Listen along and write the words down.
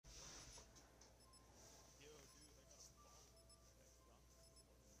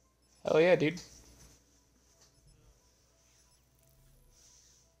Hell yeah, dude.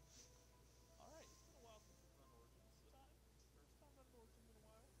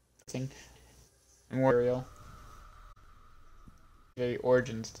 Memorial. Very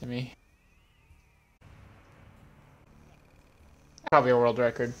Origins to me. Probably a world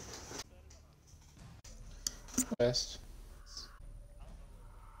record. Best.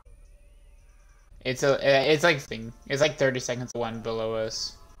 It's like 30 seconds one below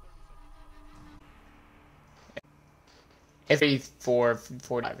us. It's 34,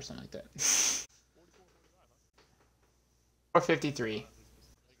 45 or something like that. 453.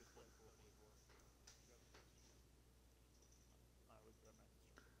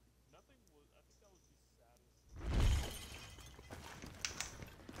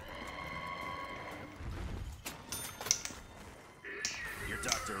 You're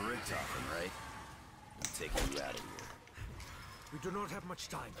Dr. Richtofen, right? I'm taking you out of here. We do not have much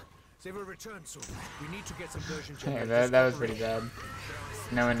time. They will return soon. We need to get some version Yeah, generators. that was pretty bad.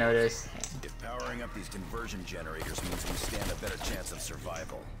 No one noticed. If powering up these conversion generators means we stand a better chance of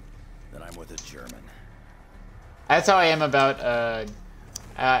survival, then I'm with a German. That's how I am about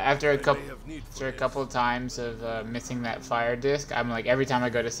after a couple of times of missing that fire disc. I'm like, every time I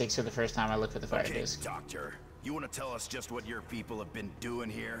go to 6 for the first time, I look for the fire disc. Doctor, you want to tell us just what your people have been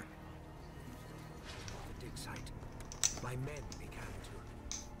doing here? The dig site. My men began to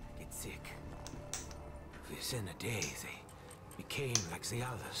get sick. Within a day, they became like the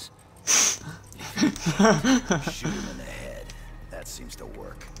others. Shoot him in the head. That seems to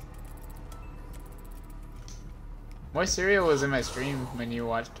work. What cereal was in my stream when you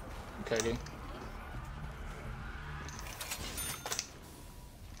watched Cody?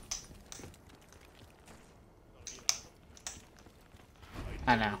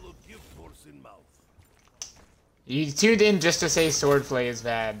 I know. You tuned in just to say swordplay is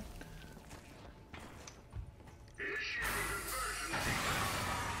bad.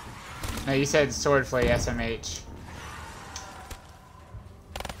 No, you said swordplay SMH.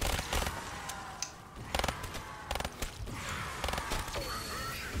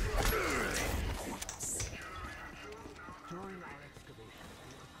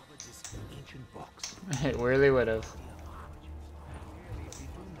 It really would have.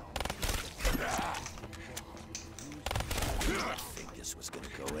 I think this was gonna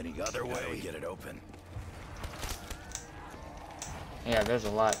go any other way. We get it open. Yeah, there's a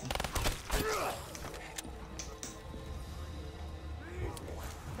lot.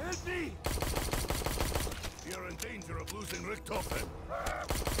 Help me! You're in danger of losing Richtofen.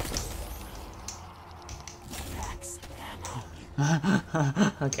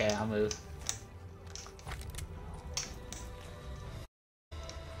 Okay, I'll move.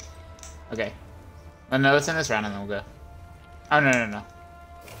 Okay. Oh, no, let's end this round and then we'll go. Oh, no.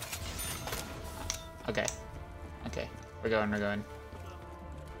 Okay. Okay. We're going.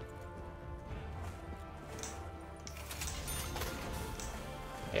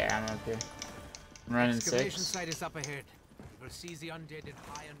 Yeah, I'm up here. I'm running Excavation 6. site is up ahead. We'll see the undead in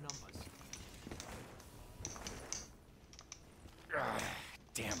higher numbers.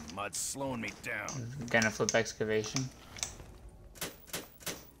 Damn mud's slowing me down. Gonna flip excavation.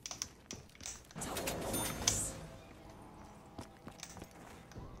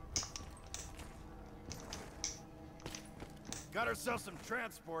 Got ourselves some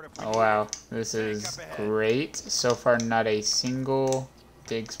transport. If we Oh wow, this is great. So far, not a single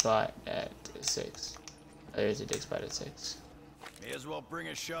dig spot at 6. There's a dig spot at 6. May as well bring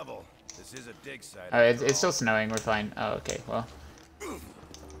a shovel. This is a dig site. Oh, it's still snowing. We're fine. Oh, okay. Well,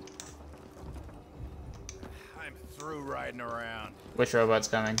 I'm through riding around. which robot's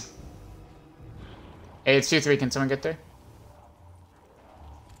coming? Hey, it's 2-3. Can someone get there?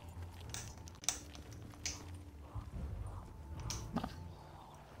 No.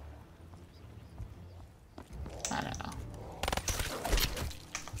 I don't know.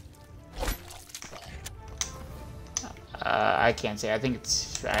 I can't say. I think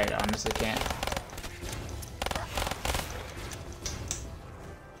it's. I honestly can't.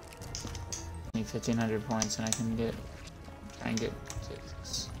 I need 1,500 points, and I can try and get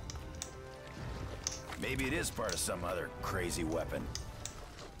 6. Maybe it is part of some other crazy weapon.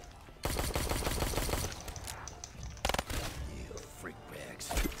 You freak bags.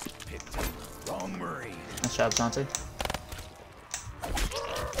 Picked the wrong Marine. Nice job, Santi.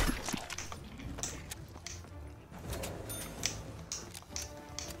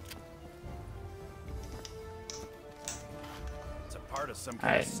 It's a part of some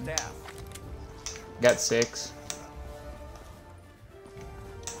kind of staff. Got 6.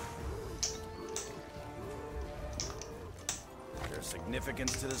 There's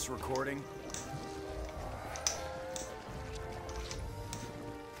significance to this recording?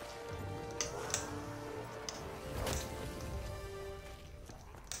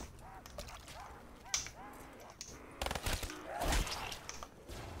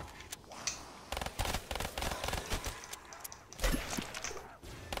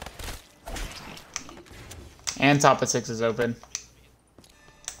 And top of 6 is open.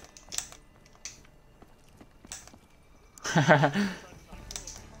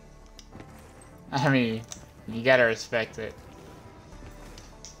 I mean, you gotta respect it.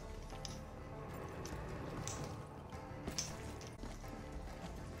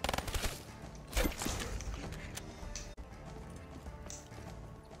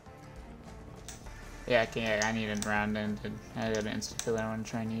 Yeah, I need a round ended. I got an instant killer I want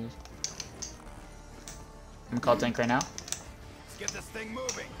to try and use. I'm gonna call tank right now. Let's get this thing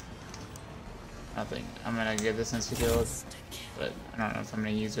moving. I think I'm gonna get this instant kill, but I don't know if I'm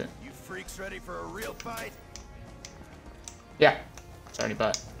gonna use it. You freaks ready for a real fight? Yeah, it's already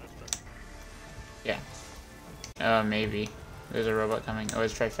bought. Yeah. Maybe. There's a robot coming. Oh,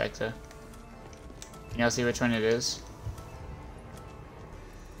 it's trifecta. Can y'all see which one it is?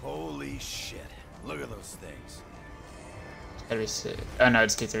 Holy shit. Look at those things. It's gotta be oh no,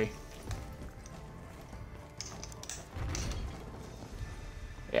 it's T3.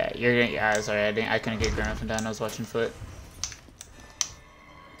 Yeah, you're gonna. Yeah, sorry, I couldn't get ground up and down. I was watching foot.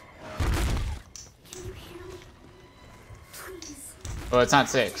 Can you hear me? Please. Well, it's not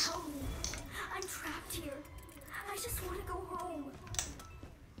 6. Help me. I'm trapped here. I just want to go home.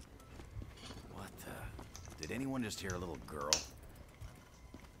 What the? Did anyone just hear a little girl?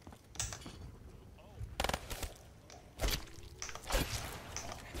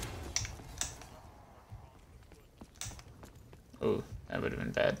 Oh, that would have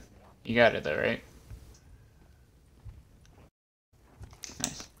been bad. You got it though, right?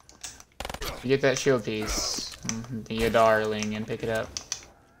 Nice. You get that shield piece. Be a darling and pick it up.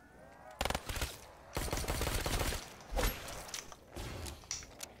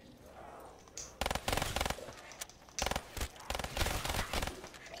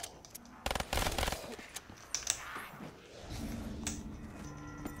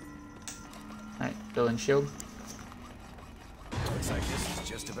 Alright, building shield. Looks like this is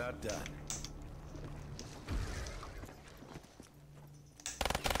just about done.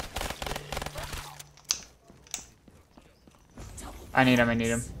 I need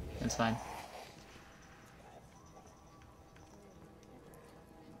him. It's fine.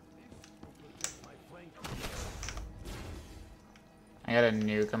 I got a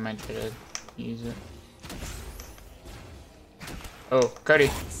nuke. I might try to use it. Oh,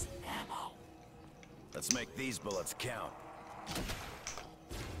 Cody. Let's make these bullets count.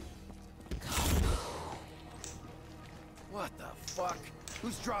 What the fuck?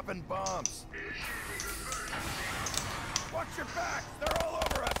 Who's dropping bombs? Watch your back! They're all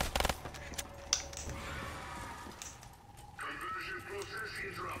over us!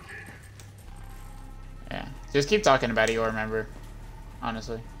 Yeah, just keep talking about it, you'll remember.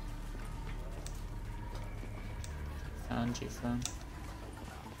 Honestly. Found you, phone.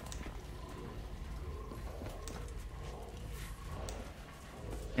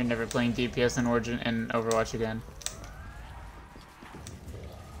 You're never playing DPS in Origin and Overwatch again.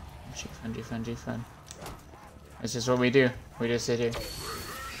 G-Fun. It's just what we do. We just sit here.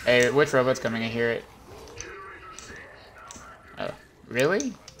 Hey, which robot's coming? I hear it. Oh,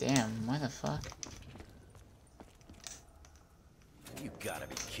 really? Damn, why the fuck? You gotta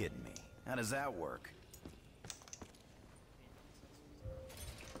be kidding me. How does that work?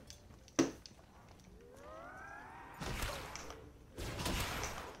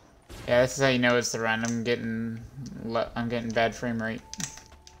 Yeah, this is how you know it's the run. I'm getting bad frame rate.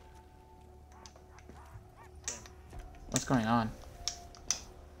 What's going on?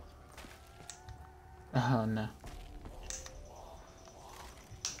 Oh no.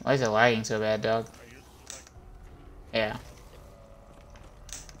 Why is it lagging so bad, dog? Yeah.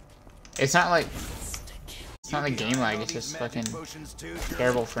 It's not like game lag, it's just fucking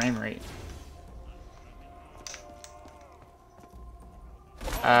terrible frame rate.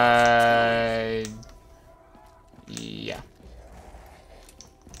 Yeah.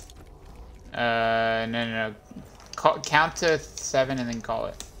 No. Count to 7 and then call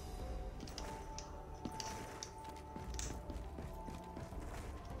it.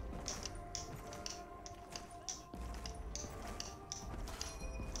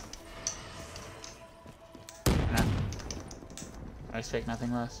 No. I expect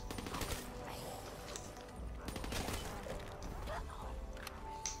nothing less.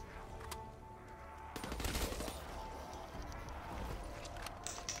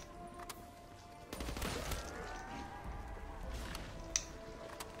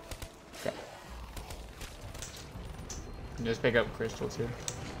 Just pick up crystal too.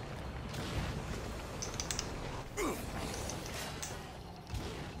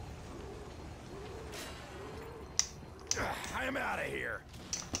 I'm out of here.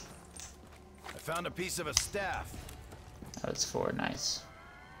 I found a piece of a staff. Oh, it's 4. Nice.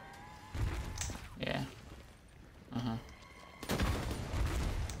 Yeah.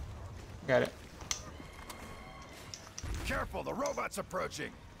 Got it. Careful, the robot's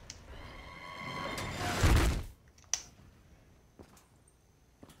approaching.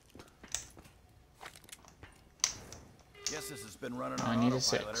 Guess this has been running on need a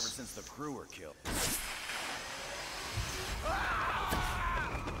autopilot ever 6. since the crew were killed.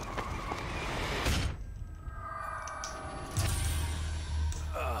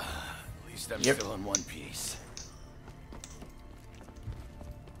 At least I'm still in one piece.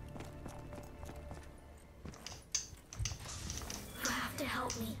 You have to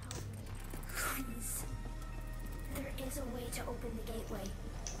help me. Please. There is a way to open the gateway.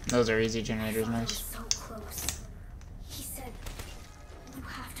 Those are easy generators, Father nice. was so close. He said, you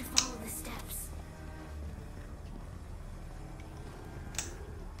have to follow the steps.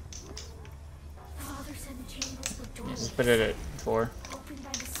 Father said the chambers were doorways. Just put it at 4. Opened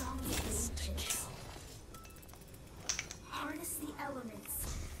by the songs of the ancients. Harness the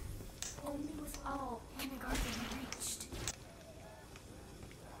elements. Only with all kindergarten reached.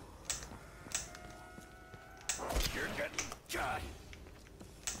 You're getting cut.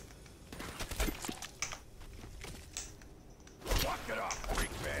 Walk it off,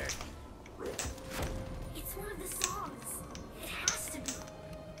 freak bag. It's one of the songs. It has to be.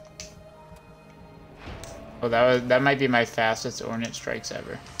 Oh, that might be my fastest Ornate strikes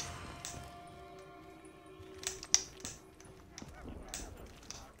ever.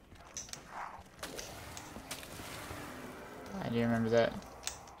 I do remember that.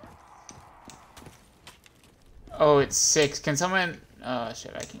 Oh, it's 6. Can someone? Oh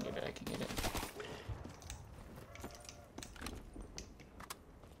shit! I can get it. I can get it.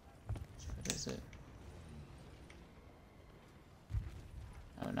 What is it?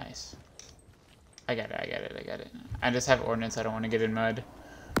 Oh, nice. I got it. I got it. I got it. I just have ordnance. I don't want to get in mud.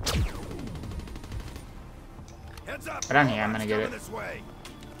 Heads up, But I'm here. I'm gonna get it. this way.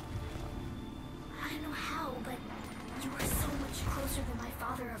 I don't know how, but you were so much closer than my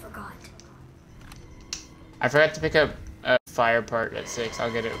father ever got. I forgot to pick up a fire part at 6.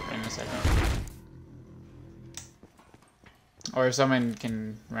 I'll get it in a second. Or if someone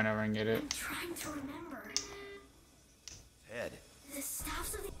can run over and get it. I'm trying to remember. Head. The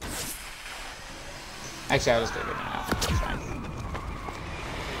staffs of the... Actually, I'll just go get it now. It's fine.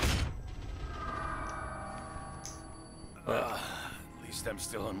 But At least I'm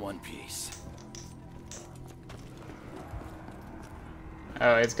still in one piece.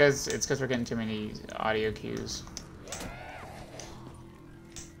 oh, it's because we're getting too many audio cues.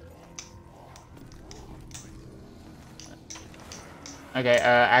 Okay,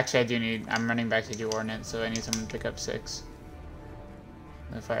 actually I'm running back to do ordnance, so I need someone to pick up 6.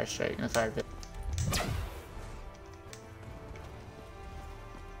 The fire strike, the fire pit.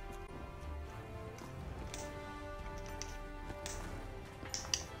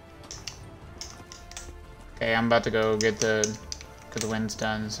 Okay, I'm about to go get the wind's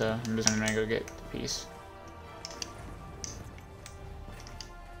done, so I'm just gonna go get the piece.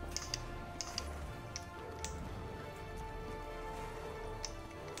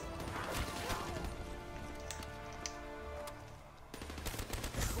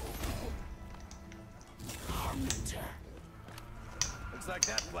 Looks like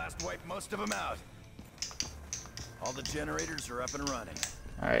that blast wiped most of them out. All the generators are up and running.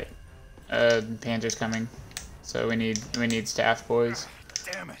 Alright. Panzer's coming. So we need staff, boys.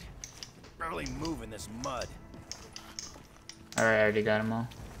 Damn it. Barely moving this mud. Alright, I already got them all.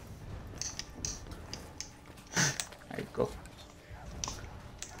 Alright, go.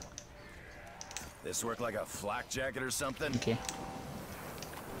 This work like a flak jacket or something? Okay.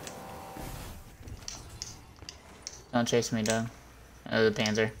 Don't chase me, Doug. The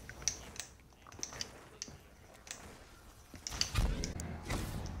Panzer.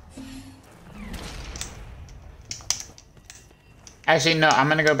 Actually, no. I'm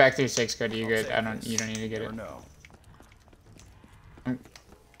gonna go back through 6. Cody, you good? You don't need to get it. No.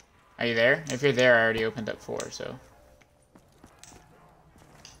 Are you there? If you're there, I already opened up 4. So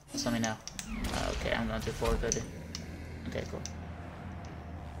just let me know. Okay, I'm going through 4, Cody. Okay, cool.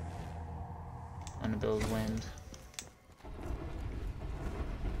 I'm gonna build wind.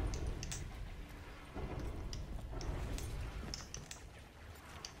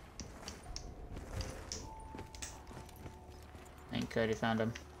 I think Cody found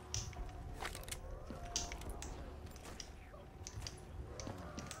him.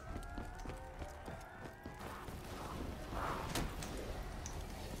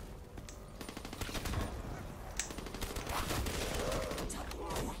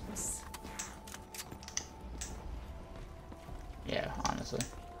 honestly.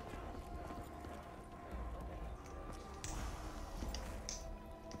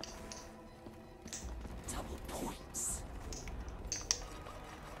 Double points.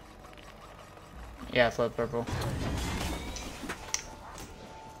 Yeah, flip purple.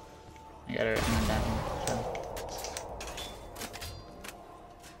 I got it written down. So.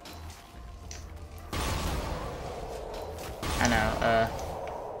 I know,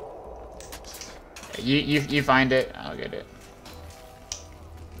 you find it, I'll get it.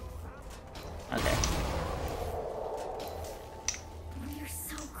 Okay. We're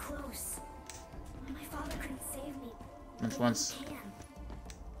so close. My father couldn't save me. Once. He can.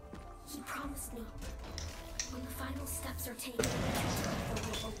 He promised me. When the final steps are taken, the door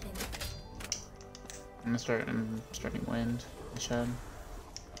will open. I'm starting wind. I should.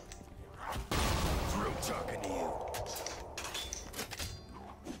 Through talking to you.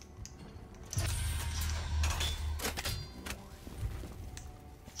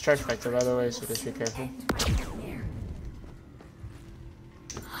 Charge factor, by the way, so just be careful.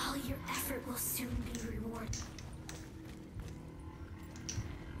 All your effort will soon be rewarded.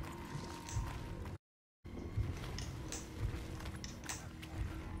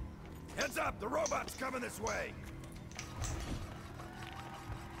 Heads up! The robot's coming this way!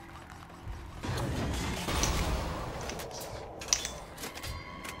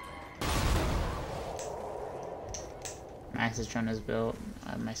 Max's drone is built.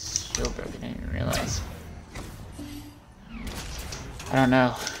 My shield broke, I didn't even realize. I don't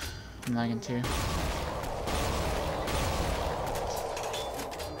know. I'm lagging too.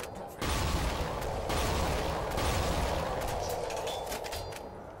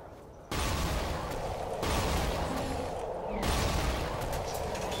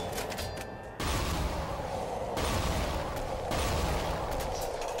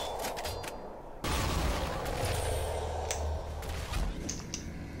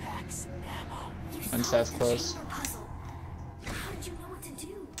 Once that's close. How did you know what to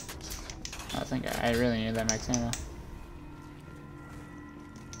do? I think I really need that max ammo.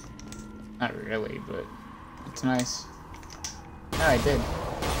 Not really, but it's nice. No, I did.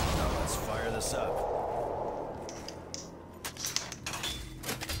 Now let's fire this up.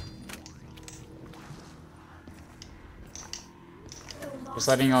 Just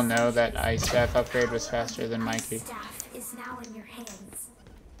letting y'all know that ice staff upgrade was faster than Mikey. Staff is now in your hands.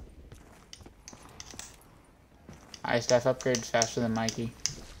 Ice staff upgrade faster than Mikey.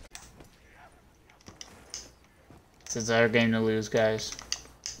 This is our game to lose, guys.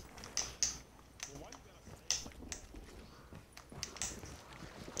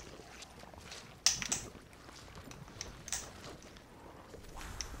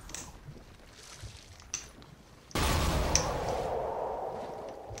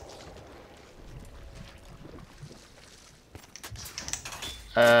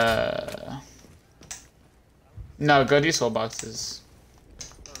 No, go do soul boxes.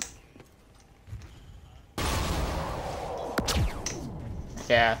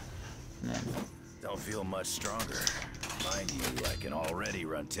 Yeah. Don't feel much stronger. Mind you, I can already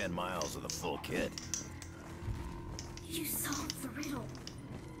run 10 miles with a full kit. You solved the riddle.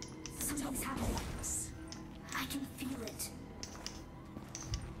 Something's happening. I can feel it.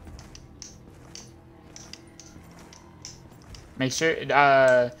 Make sure,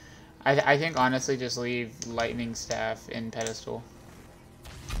 I think honestly just leave lightning staff in pedestal.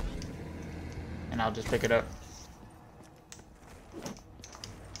 And I'll just pick it up.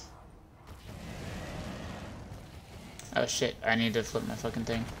 Oh shit, I need to flip my fucking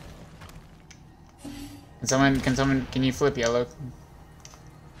thing. Can you flip yellow?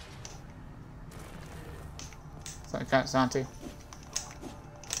 Santi?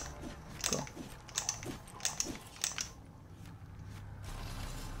 Cool.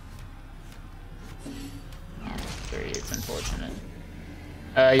 It's unfortunate.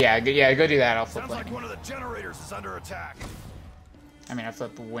 Yeah, go do that. I'll flip Sounds like lightning. one of the generators is under attack. I mean, I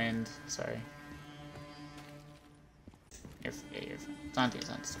flipped wind. Sorry. You're fine. Santi's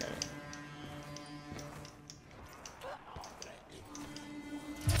got it.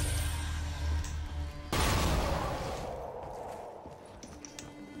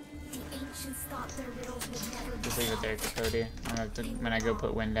 The ancients thought their riddles would never be Just leave it there, Cody. I'm gonna have to, when I go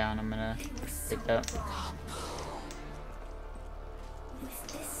put wind down, I'm gonna pick it up. with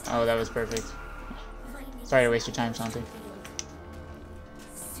this Oh, that was perfect. lightning. Sorry to waste your time, Santi.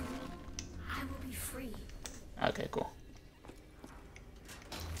 Soon, I will be free. Okay, cool.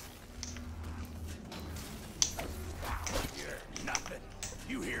 You're nothing.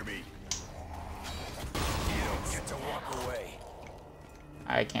 You hear me? You don't get to walk away.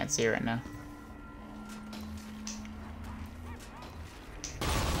 I can't see it right now.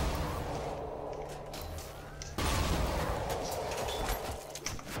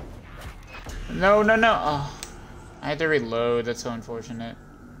 No, no, no. Oh, I had to reload. That's so unfortunate.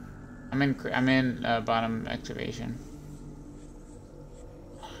 I'm in bottom excavation.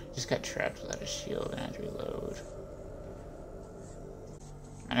 Just got trapped without a shield and I had to reload.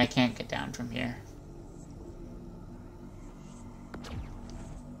 And I can't get down from here.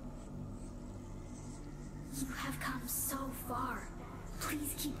 You have come so far.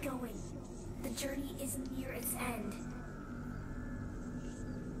 Please keep going. The journey is near its end.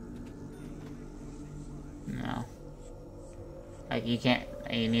 No. Like, you can't.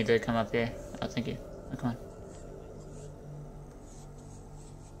 You need to come up here. Oh, thank you. Oh, come on.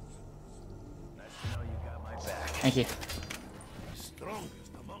 Nice to know you got my back. Thank you.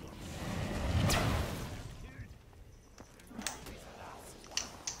 Strongest among us.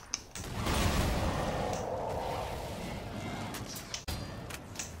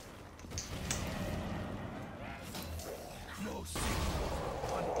 No secret.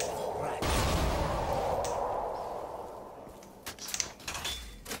 One right.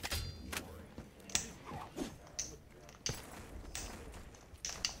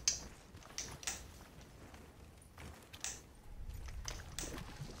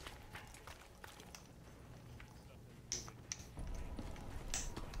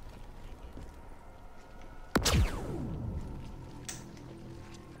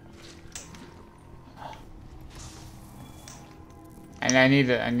 And I need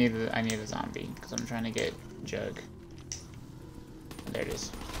a zombie because I'm trying to get Jug. There it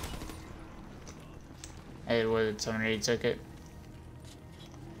is. Hey, what? Someone already took it.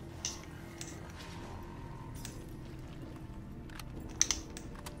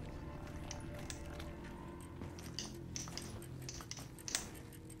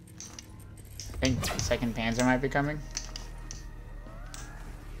 I think the second Panzer might be coming.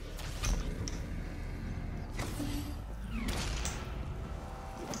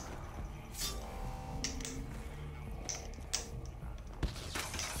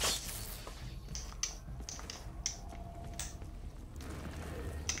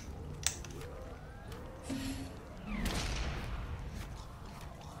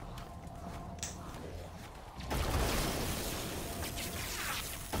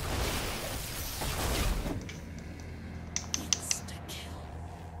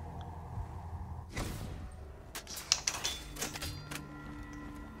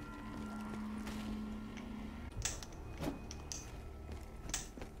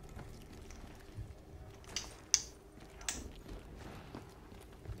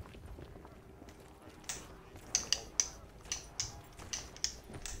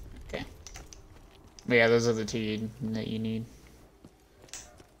 But yeah, those are the two that you need.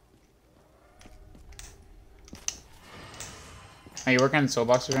 Are you working on soul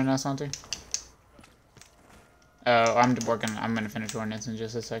boxes right now, Santi? Oh, I'm gonna finish Ordnance in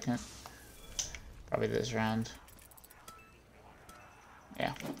just a second. Probably this round.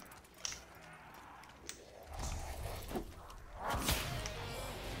 Yeah.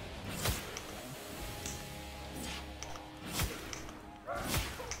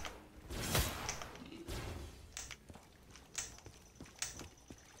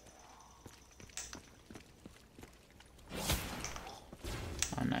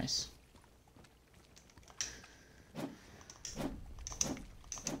 Oh, nice.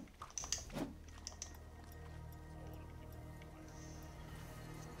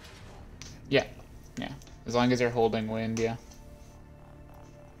 Yeah, yeah. As long as they're holding wind, yeah.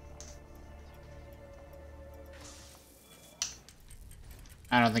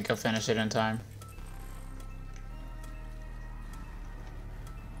 I don't think he'll finish it in time.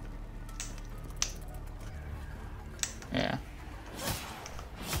 Yeah.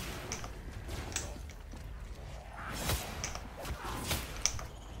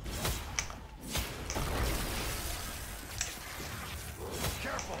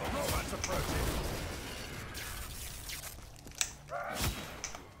 Careful, the robot's approaching.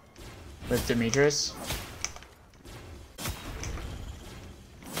 With Demetrius.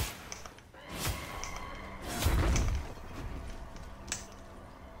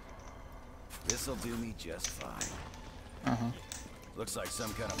 This'll do me just fine. Uh-huh. Looks like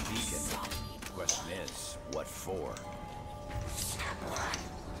some kind of beacon. Question is, what for?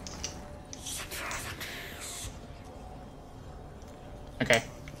 Okay.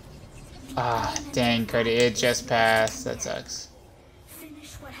 Ah, dang, Cody, it just passed. That sucks.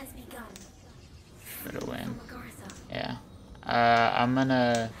 Finish what has begun. For the win. Lagartha, Yeah. I'm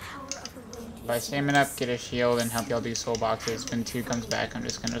gonna... power of the wind If I is stamina up, get a shield, and help y'all do soul boxes. When 2 comes back, I'm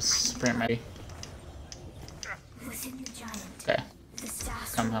just gonna sprint my... within the giant. Okay. The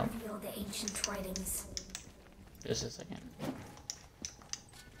stars Come will help. reveal the ancient writings. Just a second.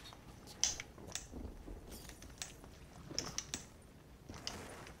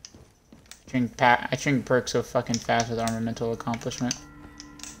 I shrink perks so fucking fast with Armamental Accomplishment.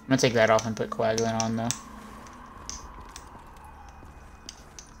 I'm gonna take that off and put Coagulant on though.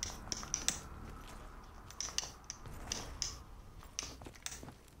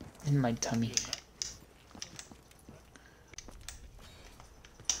 In my tummy.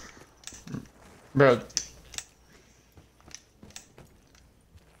 Bro.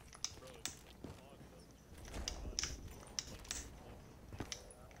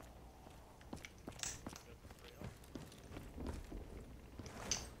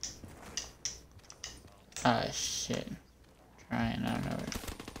 Ah, shit. Trying, I don't know.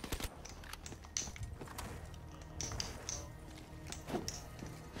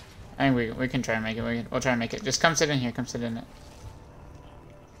 I think we can try and make it. We'll try and make it. Just come sit in here. Come sit in it.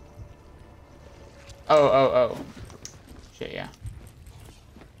 Oh. Shit, yeah.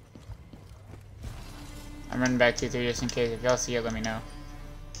 I'm running back 2-3 just in case. If y'all see it, let me know.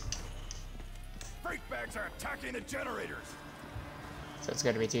 Freak bags are attacking the generators. So it's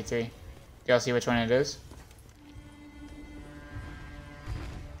gotta be 2-3. Y'all see which one it is?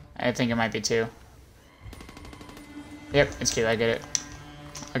 I think it might be 2. Yep, it's 2. I get it.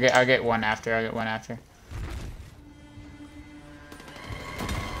 I'll get one after.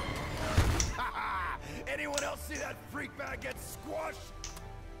 Anyone else see that freak bag get squashed?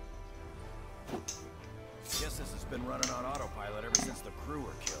 Guess this has been running on autopilot ever since the crew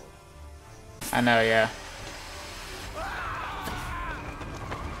were killed. I know, yeah.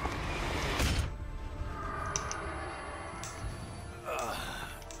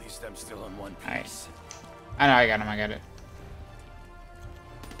 At least I'm still in one piece. Alright. I know, I got him. I got it.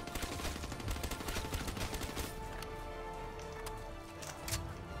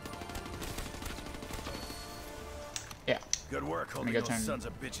 Yeah. Good work holding those sons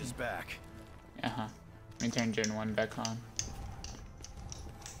of bitches back. Uh-huh. Let me turn Gen 1 back on.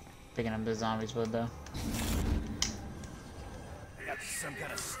 Picking up the zombies wood, though. I got some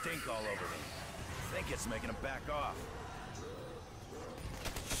kind of stink all over me. I think it's making them back off.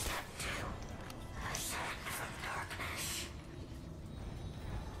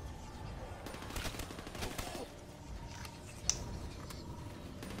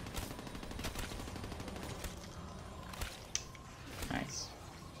 Nice.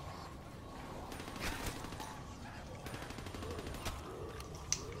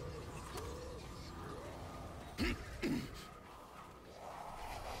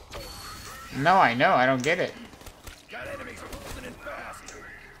 No, I know. I don't get it. Got enemies closing in fast.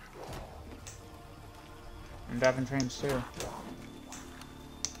 I'm dropping frames too.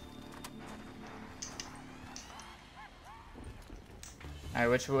 Alright,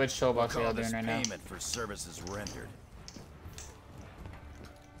 which toolbox are y'all doing right now? Payment for services rendered.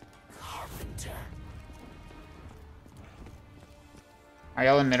 Carpenter. Are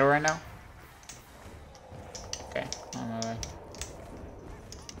y'all in middle right now? Okay, on my way.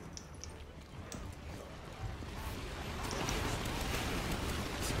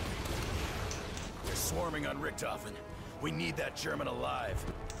 They're swarming on Richthofen. We need that German alive.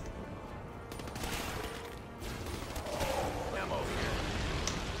 Ammo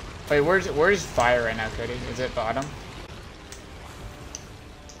here. Wait, where's fire right now, Cody? Is it bottom?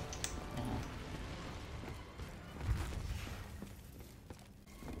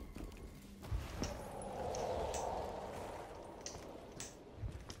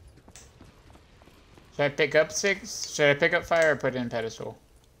 Should I pick up 6? Should I pick up fire or put it in pedestal?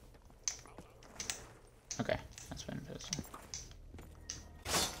 Okay, let's put it in pedestal.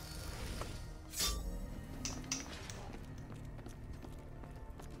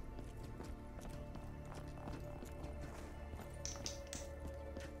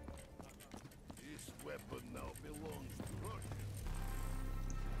 This weapon now belongs to Russia.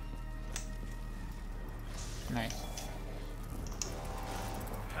 Nice.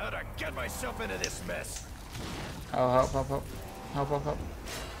 How'd I get myself into this mess? Oh, help.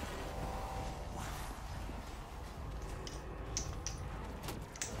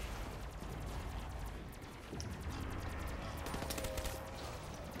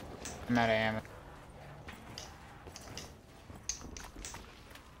 I'm out of ammo.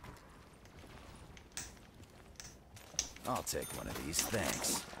 I'll take one of these,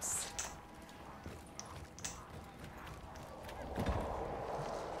 thanks.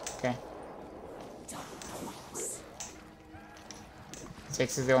 Okay.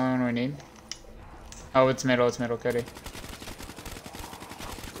 6 is the only one we need. Oh, it's middle, Cody.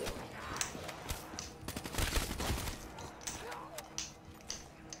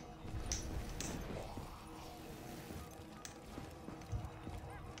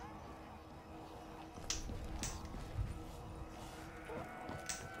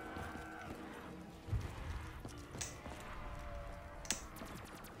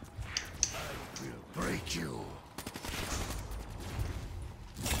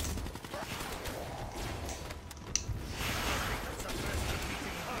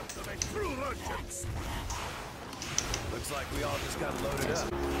 got loaded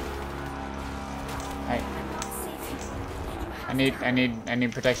up. Alright. I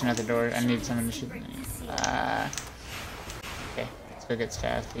need protection at the door. I need someone to shoot me. Okay, let's go get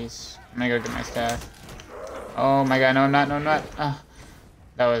staff, please. I'm gonna go get my staff. Oh my god, no I'm not, no I'm not.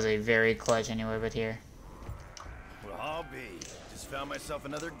 That was a very clutch anyway, but here. Well, I'll be. Just found myself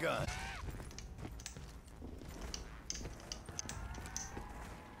another gun.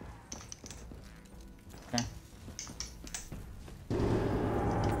 Okay.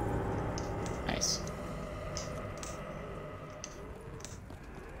 Nice.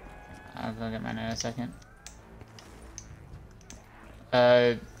 I'll go get mine in a second.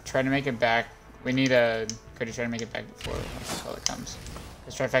 Try to make it back. We need a... Could you try to make it back before it comes?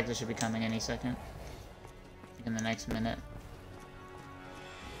 This trifecta should be coming any second. I think in the next minute.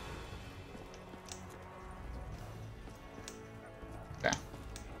 Okay.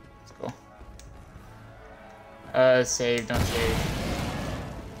 That's cool. Save, don't save.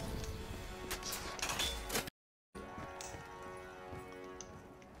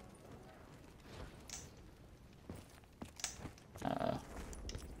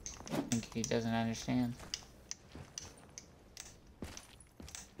 I think he doesn't understand.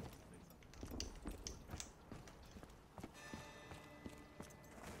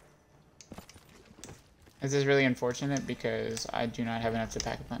 This is really unfortunate because I do not have enough to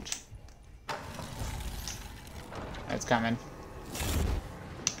pack a punch. It's coming.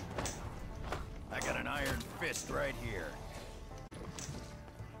 I got an iron fist right here.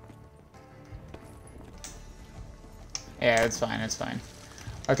 Yeah, it's fine, it's fine.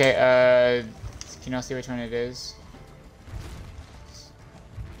 Okay, can y'all see which one it is?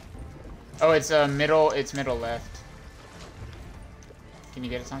 Oh, it's middle left. Can you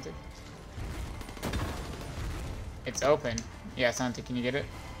get it, Santi? It's open. Yeah, Santi, can you get it?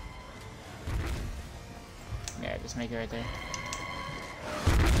 Yeah, just make it right there.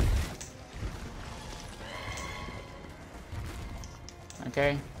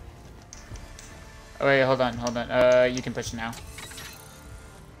 Okay. Oh wait, hold on. You can push it now.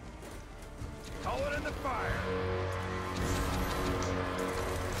 Call it in the fire.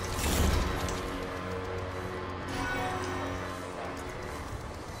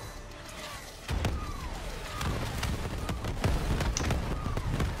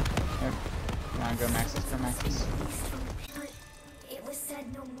 Yep. Come on, go Maxis, go Maxis. But it was said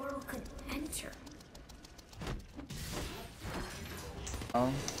no mortal could enter.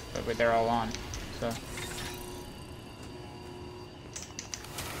 Oh, but they're all on, so.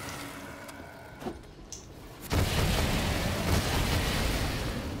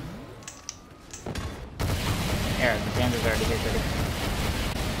 Yeah, the Panzer's already hit pretty.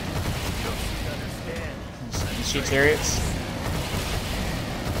 You don't understand. You shoot chariots.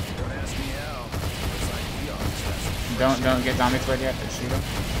 Don't ask me how. Looks like we are just Don't get zombie fled yet, but shoot them.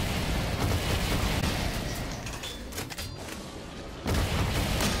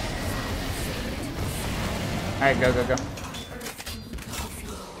 Alright, go, go, go.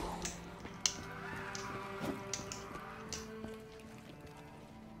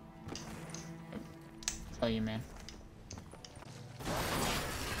 Tell you, man.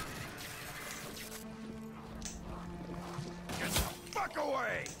 Get the fuck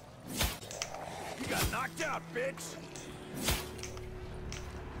away! You got knocked out, bitch!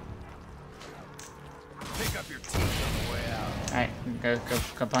 Pick up your teeth on the way out. Alright,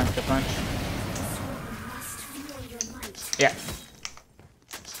 go punch, go punch. Must feel your might. Yeah.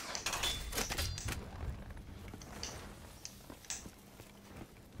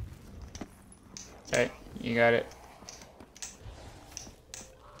 Alright, you got it.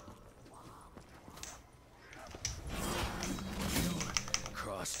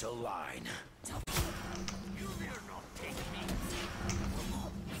 Crossed a line. You will not take me.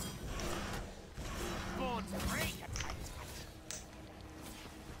 Born to break a tight.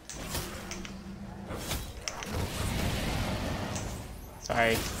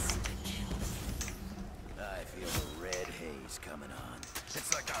 Sorry. I feel the red haze coming on.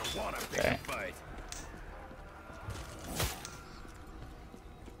 It's like I want to pick Okay. a fight.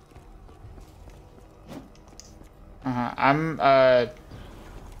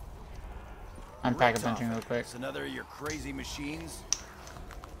 I'm pack a punching real quick. It's another of your crazy machines.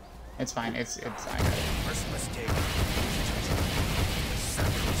 It's fine. It's I got it. First mistake. The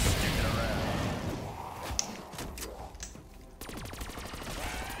sucker was sticking around.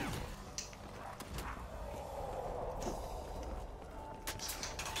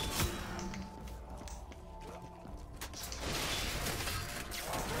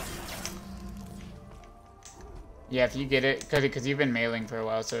 Yeah, if you get it, because you've been mailing for a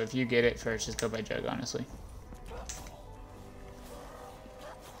while, so if you get it first, just go by Jug, honestly.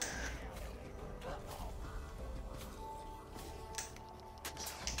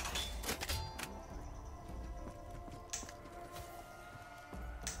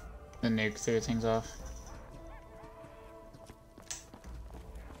 The nuke threw things off.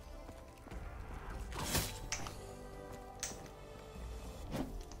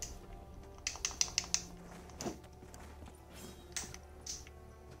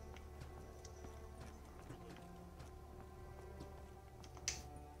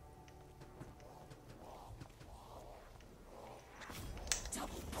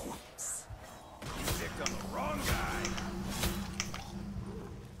 Double points. Picked on the wrong guy.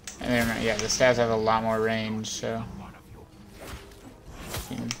 And then, yeah, the stabs have a lot more range, so.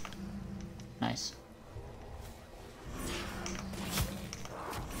 Nice.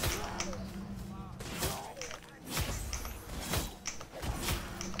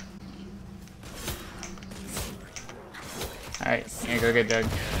 Alright, yeah, go get Doug.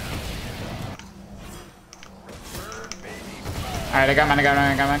 Alright, I got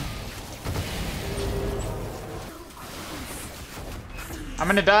mine. I'm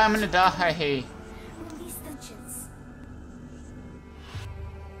gonna die. Release the chins.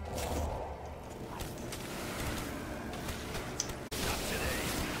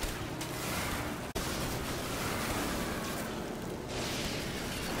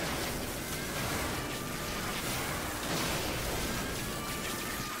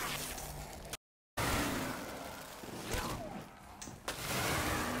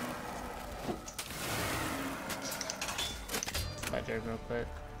 That Doug real quick.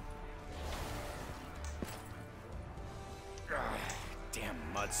 Damn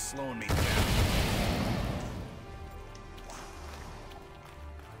mud's slowing me down.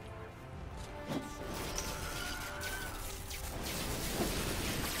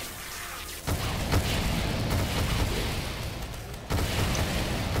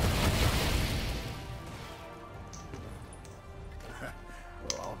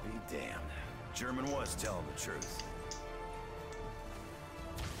 Well, I'll be damned. German was telling the truth.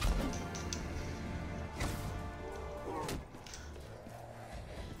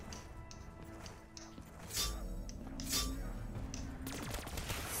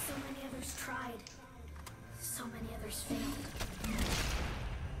 So many others tried. So many others failed.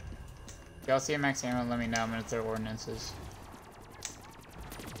 If y'all see a max ammo, let me know. I'm gonna throw ordinances.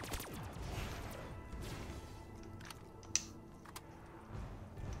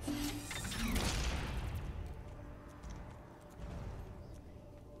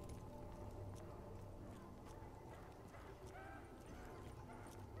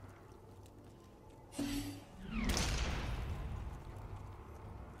 The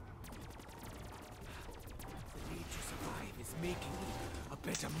need to survive is making me a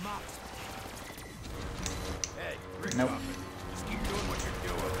better marksman. Hey, Rick Nope. Hoffman, just keep doing what you're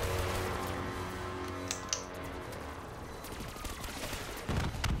doing.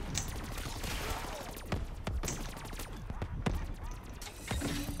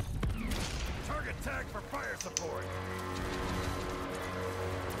 Target tag for fire support.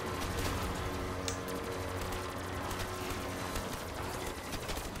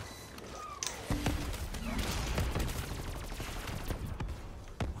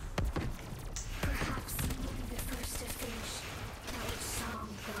 Perhaps you will be the first to finish. Now it's song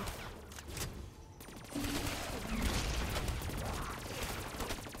go.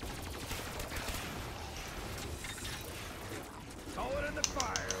 Call it in the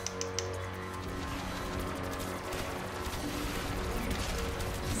fire.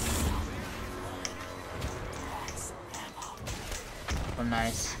 Oh,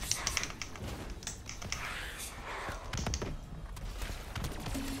 nice.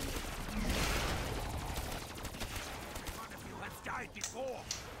 None of you have died before.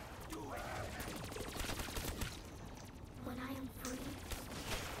 Do it. When I am free,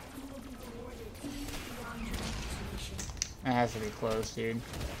 you will be rewarded beyond your imagination. That has to be close, dude.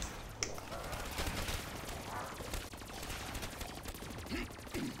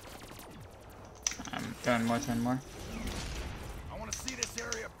 I'm throwing more. I want to see this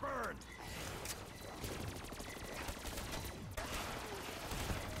area burn.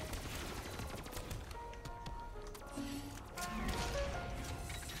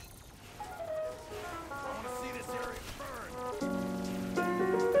 I want to see this area burn.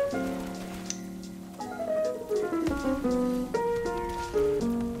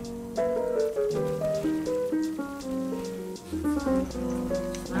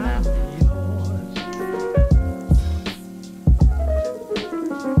 I know.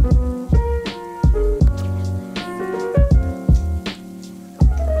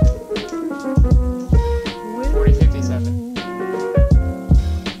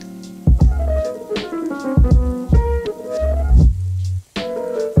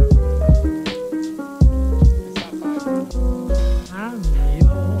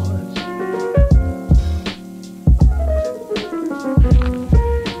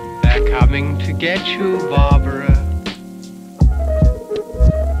 to get you, Barbara.